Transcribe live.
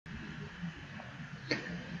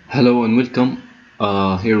Hello and welcome.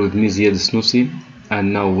 Here with me Ziad Snoussi,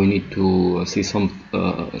 and now we need to see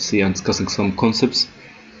and discussing some concepts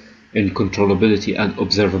in controllability and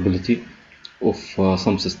observability of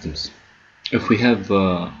some systems. If we have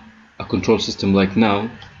a control system like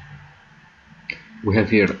now, we have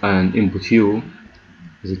here an input U,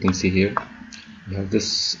 as you can see here. We have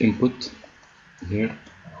this input here,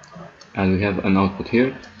 and we have an output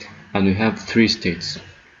here, and we have three states.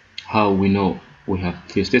 How we know we have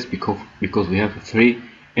three states? Because we have three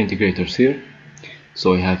integrators here.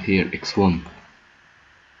 So we have here x1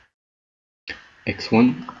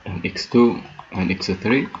 and x2 and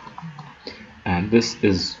x3, and this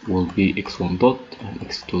will be x1 dot and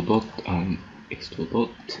x2 dot and x2 dot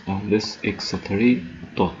and this x3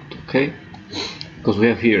 dot. Okay, because we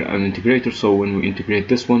have here an integrator, so when we integrate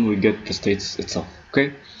this one we get the states itself.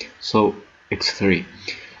 Okay, so x3,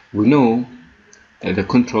 we know the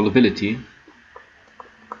controllability,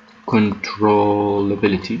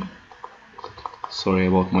 sorry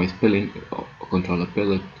about my spelling,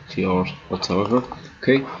 controllability or whatsoever.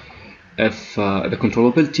 Okay, if the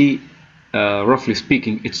controllability, roughly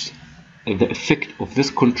speaking, it's the effect of this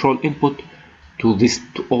control input to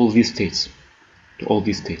all these states,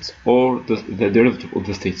 or the derivative of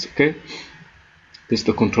the states. Okay, this is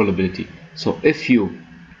the controllability. So if you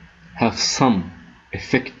have some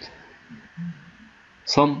effect,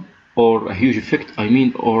 some or a huge effect,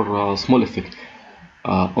 or a small effect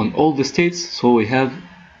on all the states, so we have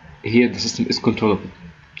here the system is controllable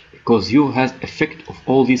because U has effect of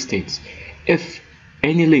all these states. If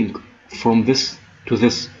any link from this to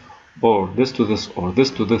this, or this to this, or this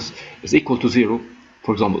to this is equal to 0,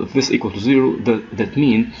 for example, if this is equal to 0, that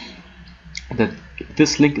means that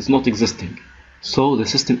this link is not existing, so the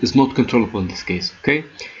system is not controllable in this case. Okay,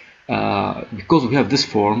 because we have this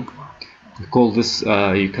form, we call this,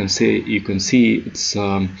 you can see it's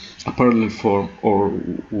a parallel form, or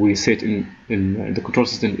we say it in the control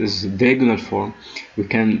system is diagonal form. We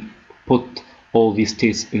can put all these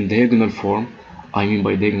states in diagonal form.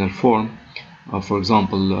 By diagonal form, for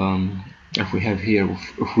example, if we have here,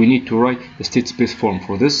 if we need to write the state space form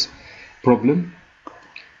for this problem,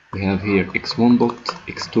 we have here x1 dot,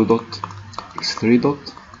 x2 dot, x3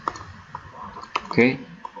 dot. Okay,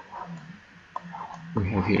 we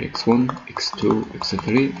have here x1, x2,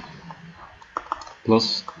 x3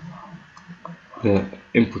 plus the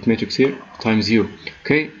input matrix here times U.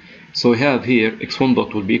 Okay, so we have here x1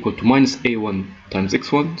 dot will be equal to minus a1 times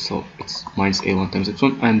x1, so it's minus a1 times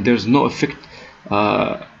x1, and there's no effect,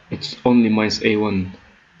 it's only minus a1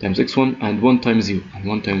 times x1 and 1 times U and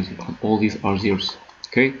 1 times U, and all these are zeros.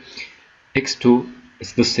 Okay, x2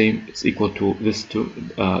 is the same, it's equal to this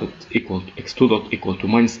equal to x2 dot equal to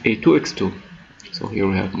minus a2 x2. So here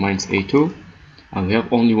we have minus a2, and we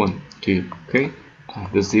have only 1 to U. Okay,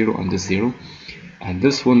 this 0 and this 0, and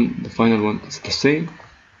this one, the final one, is the same.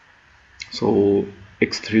 So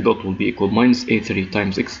x3 dot will be equal minus a3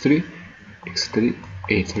 times x3,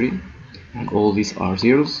 a3, and all these are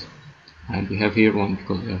zeros, and we have here 1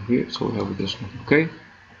 because we have here, so we have this one. Okay,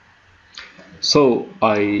 so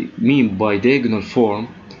I mean by diagonal form,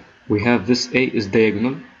 we have this A is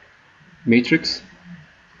diagonal matrix.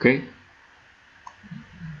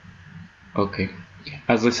 Okay,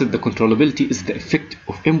 as I said, the controllability is the effect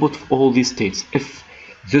of input of all these states. If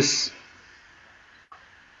this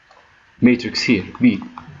matrix here, B,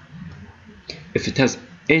 if it has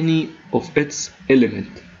any of its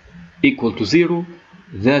element equal to 0,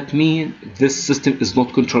 that means this system is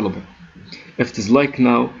not controllable. If it is like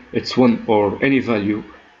now, it's 1 or any value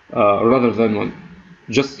rather than 1,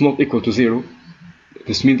 just not equal to 0,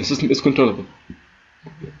 this means the system is controllable.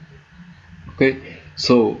 Okay,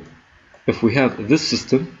 so if we have this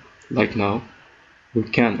system like now, we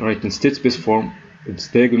can write in state space form, it's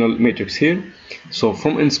diagonal matrix here. So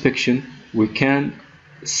from inspection, we can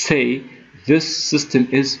say this system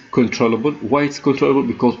is controllable. Why it's controllable?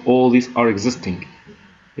 Because all these are existing.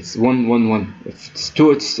 It's 1, 1, 1. If it's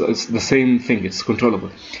 2, it's the same thing. It's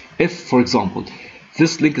controllable. If, for example,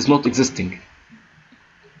 this link is not existing,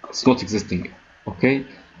 it's not existing. Okay.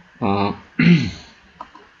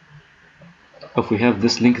 If we have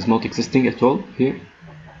this link is not existing at all here,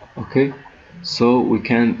 okay, so we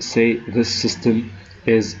can say this system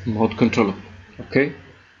is not controllable. Okay,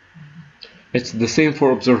 it's the same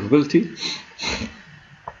for observability.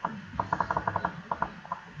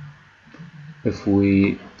 If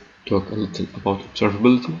we talk a little about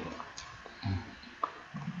observability,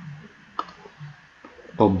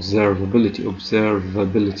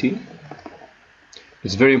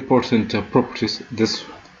 it's very important properties, this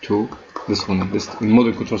one in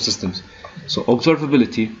modern control systems. So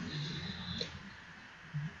observability,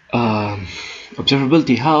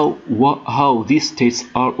 Observability, how these states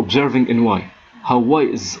are observing in Y. How Y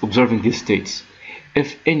is observing these states.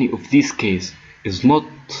 If any of these case is not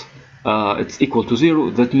it's equal to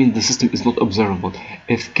 0, that means the system is not observable.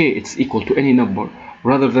 If k it's equal to any number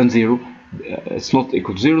rather than 0, it's not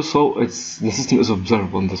equal to 0, so the system is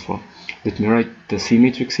observable in this form. Let me write the C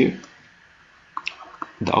matrix here,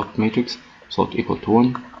 the out matrix. So it's equal to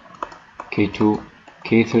 1, k2,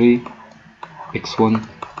 k3, x1,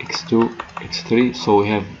 x2, x3. So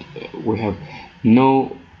we have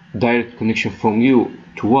no direct connection from U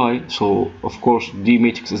to Y, so of course D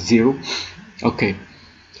matrix is 0. Okay,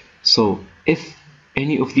 so if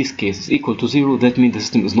any of these cases is equal to 0, that means the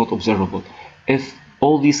system is not observable. If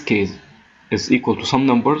all these cases is equal to some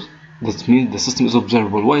numbers, that means the system is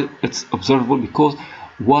observable. Why it's observable? Because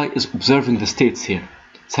Y is observing the states here.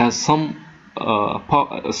 It has some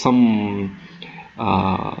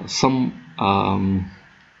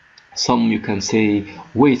you can say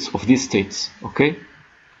weights of these states. Okay,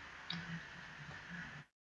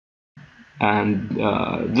 and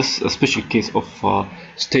this is a special case of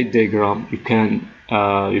state diagram. You can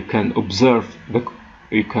observe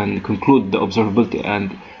you can conclude the observability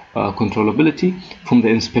and controllability from the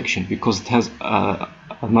inspection, because it has a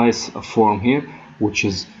nice form here, which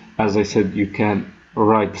is, as I said, you can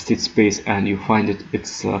write the state space and you find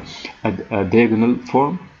it's a diagonal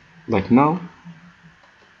form, like now.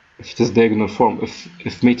 If it is diagonal form,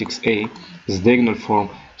 if matrix A is diagonal form,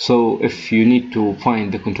 so if you need to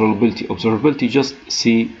find the controllability observability, just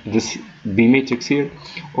see this B matrix here,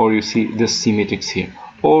 or you see this C matrix here,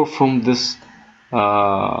 or from this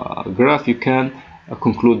graph you can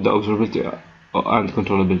conclude the observability and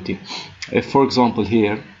controllability. If, for example,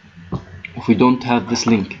 here, if we don't have this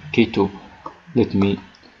link K2, let me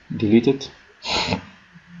delete it.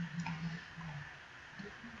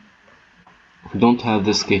 If we don't have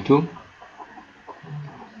this K2,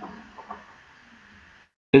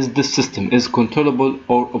 is this system is controllable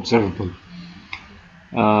or observable?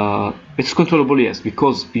 It's controllable, yes,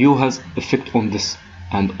 because U has effect on this,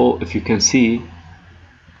 and if you can see,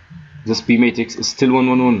 this B matrix is still 1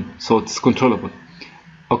 1 1, so it's controllable.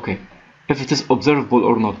 Okay, if it is observable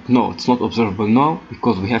or not? No, it's not observable now,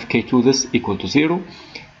 because we have K2 this equal to 0.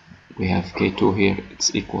 We have K2 here,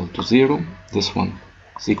 it's equal to 0. This one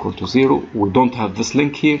is equal to 0. We don't have this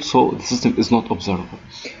link here, so the system is not observable.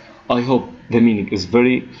 I hope the meaning is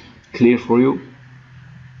very clear for you,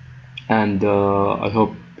 and I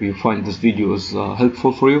hope you find this video is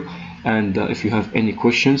helpful for you. And if you have any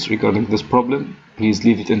questions regarding this problem, please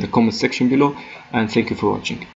leave it in the comment section below, and thank you for watching.